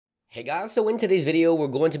Hey guys, so in today's video, we're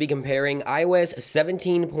going to be comparing iOS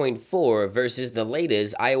 17.4 versus the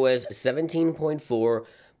latest iOS 17.4.1.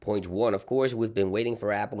 Of course, we've been waiting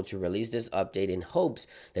for Apple to release this update in hopes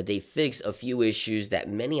that they fix a few issues that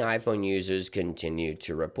many iPhone users continue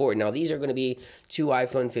to report. Now, these are going to be two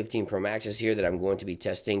iPhone 15 Pro Maxes here that I'm going to be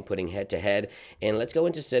testing, putting head to head. And let's go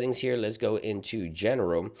into settings here. Let's go into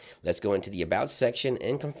general. Let's go into the about section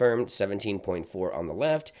and confirm 17.4 on the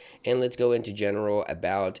left. And let's go into general,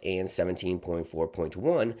 about, and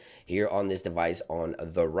 17.4.1 here on this device on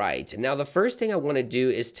the right. Now, the first thing I want to do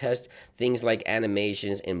is test things like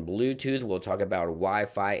animations and Bluetooth. We'll talk about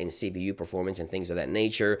Wi-Fi and CPU performance and things of that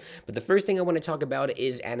nature. But the first thing I want to talk about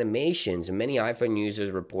is animations. Many iPhone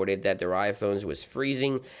users reported that their iPhones was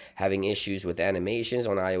freezing, having issues with animations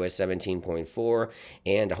on iOS 17.4,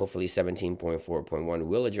 and hopefully 17.4.1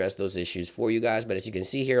 will address those issues for you guys. But as you can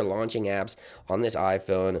see here, launching apps on this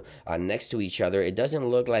iPhone next to each other, it doesn't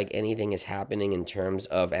look like anything is happening in terms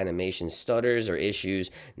of animation stutters or issues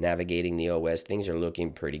navigating the OS. Things are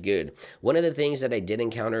looking pretty good. One of the things that I did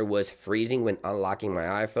encounter was freezing when unlocking my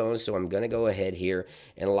iPhone, so I'm going to go ahead here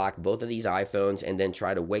and lock both of these iPhones and then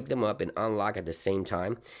try to wake them up and unlock at the same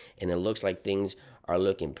time, and it looks like things are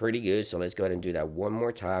looking pretty good. So let's go ahead and do that one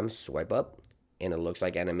more time. Swipe up. And it looks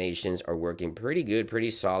like animations are working pretty good, pretty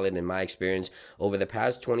solid in my experience. Over the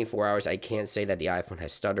past 24 hours, I can't say that the iPhone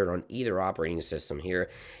has stuttered on either operating system here,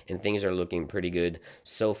 and things are looking pretty good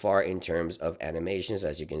so far in terms of animations.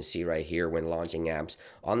 As you can see right here, when launching apps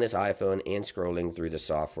on this iPhone and scrolling through the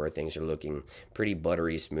software, things are looking pretty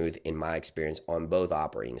buttery smooth in my experience on both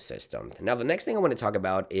operating systems. Now, the next thing I want to talk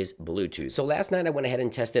about is Bluetooth. So last night, I went ahead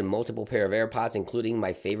and tested multiple pair of AirPods, including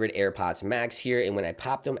my favorite AirPods Max here, and when I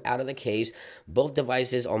popped them out of the case, both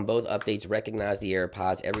devices on both updates recognized the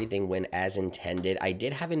AirPods. Everything went as intended. I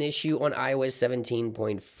did have an issue on iOS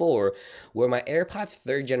 17.4 where my AirPods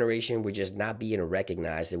third generation were just not being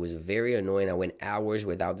recognized. It was very annoying. I went hours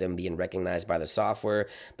without them being recognized by the software.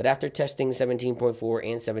 But after testing 17.4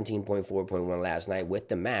 and 17.4.1 last night with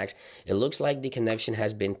the Max, it looks like the connection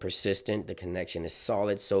has been persistent. The connection is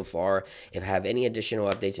solid so far. If I have any additional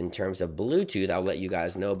updates in terms of Bluetooth, I'll let you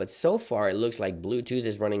guys know. But so far, it looks like Bluetooth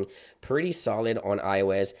is running pretty solid on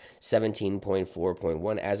iOS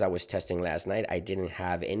 17.4.1. As I was testing last night, I didn't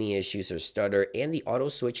have any issues or stutter, and the auto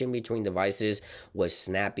switching between devices was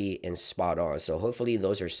snappy and spot on. So hopefully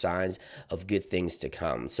those are signs of good things to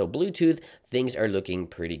come. So Bluetooth, things are looking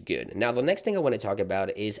pretty good. Now, the next thing I want to talk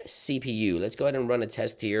about is CPU. Let's go ahead and run a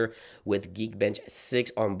test here with Geekbench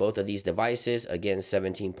 6 on both of these devices. Again,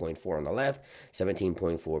 17.4 on the left,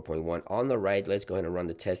 17.4.1 on the right. Let's go ahead and run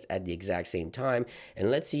the test at the exact same time,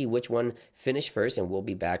 and let's see which one finished first, and we'll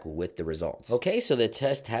be back with the results. Okay, so the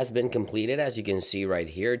test has been completed, as you can see right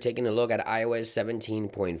here. Taking a look at iOS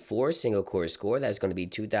 17.4 single core score, that's going to be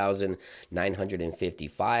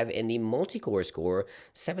 2,955, and the multi-core score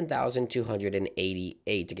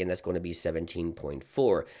 7,288. Again, that's going to be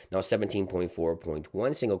 17.4. Now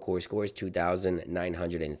 17.4.1 single core score is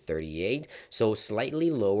 2,938, so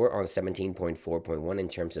slightly lower on 17.4.1 in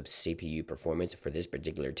terms of CPU performance for this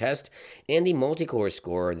particular test. And the multi-core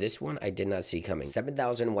score, this one I did not see coming,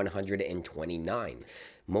 7,129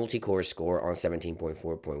 multi-core score on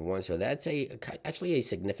 17.4.1. So that's actually a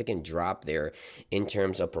significant drop there in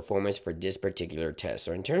terms of performance for this particular test.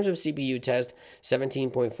 So in terms of CPU test,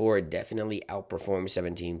 17.4 definitely outperformed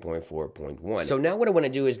 17.4.1. So now what I want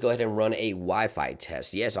to do is go ahead and run a Wi-Fi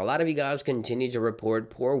test. Yes, a lot of you guys continue to report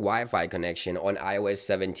poor Wi-Fi connection on iOS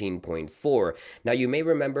 17.4. Now you may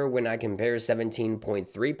remember when I compared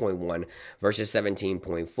 17.3.1 versus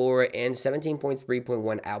 17.4, and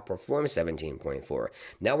 17.3.1 outperformed 17.4.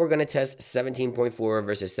 Now we're going to test 17.4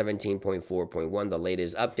 versus 17.4.1, the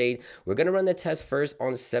latest update. We're going to run the test first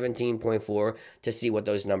on 17.4 to see what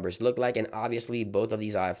those numbers look like. And obviously, both of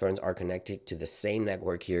these iPhones are connected to the same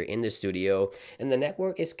network here in the studio. And the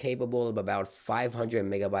network is capable of about 500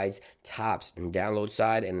 megabytes tops in download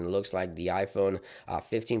side. And it looks like the iPhone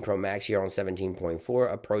 15 Pro Max here on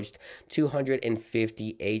 17.4 approached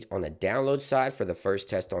 258 on the download side for the first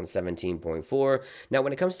test on 17.4. Now,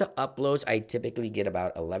 when it comes to uploads, I typically get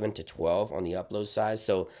about 11 to 12 on the upload side.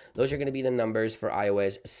 So those are going to be the numbers for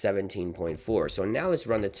iOS 17.4. So now let's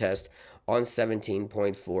run the test on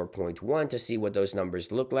 17.4.1 to see what those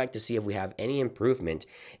numbers look like, to see if we have any improvement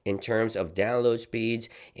in terms of download speeds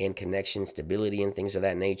and connection stability and things of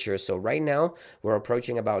that nature. So right now we're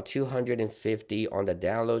approaching about 250 on the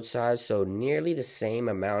download side, so nearly the same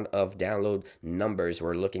amount of download numbers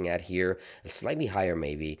we're looking at here, slightly higher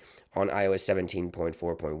maybe on iOS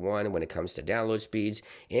 17.4.1 when it comes to download speeds.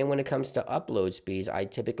 And when it comes to upload speeds, I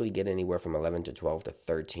typically get anywhere from 11 to 12 to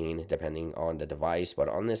 13 depending on the device, but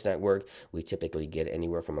on this network we typically get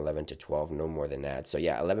anywhere from 11 to 12, no more than that. So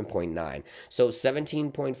yeah, 11.9. So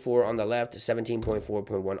 17.4 on the left,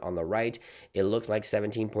 17.4.1 on the right. It looked like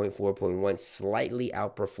 17.4.1 slightly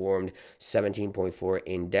outperformed 17.4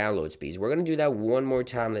 in download speeds. We're going to do that one more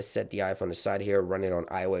time. Let's set the iPhone aside here, run it on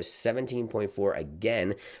iOS 17.4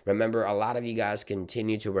 again. Remember, a lot of you guys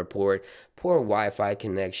continue to report poor Wi-Fi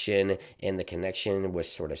connection, and the connection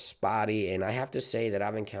was sort of spotty. And I have to say that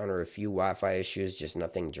I've encountered a few Wi-Fi issues, just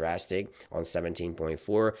nothing drastic on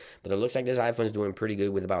 17.4. But it looks like this iPhone's doing pretty good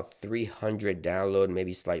with about 300 download,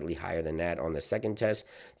 maybe slightly higher than that on the second test,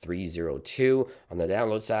 302 on the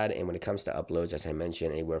download side. And when it comes to uploads, as I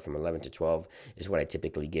mentioned, anywhere from 11 to 12 is what I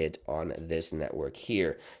typically get on this network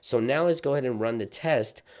here. So now let's go ahead and run the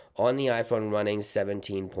test on the iPhone running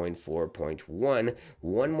 17.4.1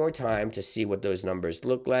 one more time to see what those numbers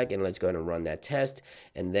look like. And let's go ahead and run that test,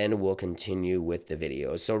 and then we'll continue with the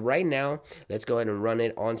video. So right now, let's go ahead and run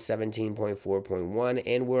it on 17.4.1,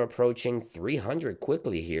 and we're approaching 300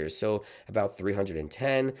 quickly here. So about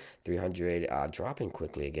 310, 300, dropping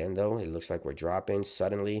quickly again though. It looks like we're dropping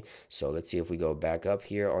suddenly. So let's see if we go back up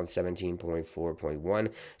here on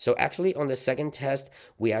 17.4.1. So actually on the second test,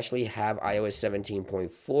 we actually have iOS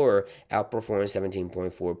 17.4 outperforming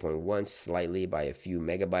 17.4.1 slightly by a few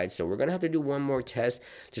megabytes. So we're going to have to do one more test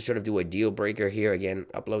to sort of do a deal breaker here. Again,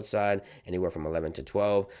 upload side, anywhere from 11 to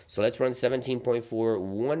 12. So let's run 17.4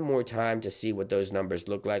 one more time to see what those numbers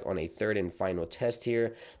look like on a third and final test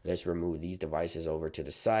here. Let's remove these devices over to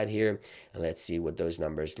the side here, and let's see what those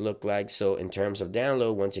numbers look like. So in terms of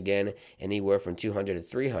download, once again, anywhere from 200 to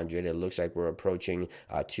 300, it looks like we're approaching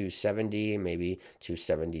 270, maybe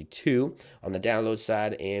 272 on the download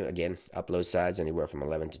side. And again, upload sides anywhere from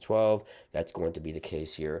 11 to 12. That's going to be the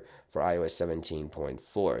case here for iOS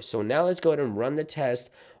 17.4. So now let's go ahead and run the test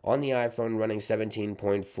on the iPhone running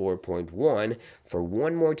 17.4.1 for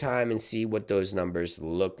one more time and see what those numbers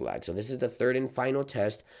look like. So this is the third and final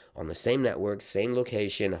test on the same network, same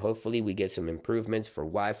location. Hopefully we get some improvements for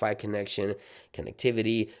Wi-Fi connection,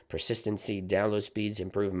 connectivity, persistency, download speeds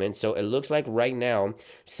improvements. So it looks like right now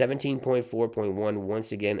 17.4.1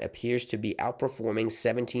 once again appears to be outperforming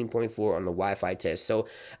 17.4 on the Wi-Fi test. So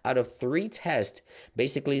out of 3 tests,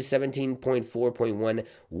 basically 17.4.1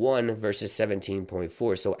 won versus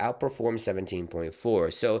 17.4. So outperformed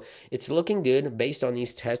 17.4. So it's looking good. Based on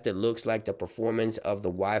these tests, it looks like the performance of the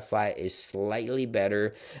Wi-Fi is slightly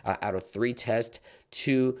better out of 3 tests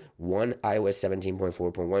to 1 iOS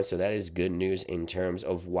 17.4.1. So that is good news in terms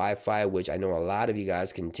of Wi-Fi, which I know a lot of you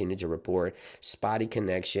guys continue to report spotty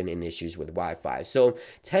connection and issues with Wi-Fi. So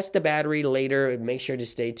test the battery later. Make sure to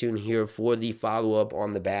stay tuned here for the follow-up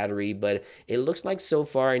on the battery. But it looks like so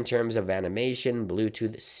far in terms of animation,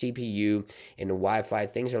 Bluetooth, CPU, and Wi-Fi,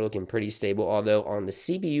 things are looking pretty stable. Although on the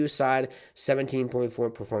CPU side,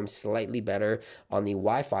 17.4 performs slightly better. On the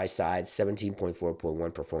Wi-Fi side,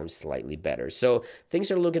 17.4.1 performs slightly better. So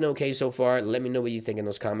things are looking okay so far. Let me know what you think in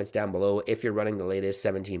those comments down below. If you're running the latest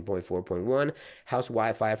 17.4.1, how's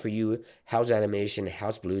Wi-Fi for you? How's animation?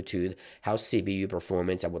 How's Bluetooth? How's CPU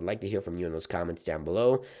performance? I would like to hear from you in those comments down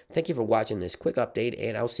below. Thank you for watching this quick update,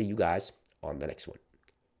 and I'll see you guys on the next one.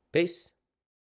 Peace.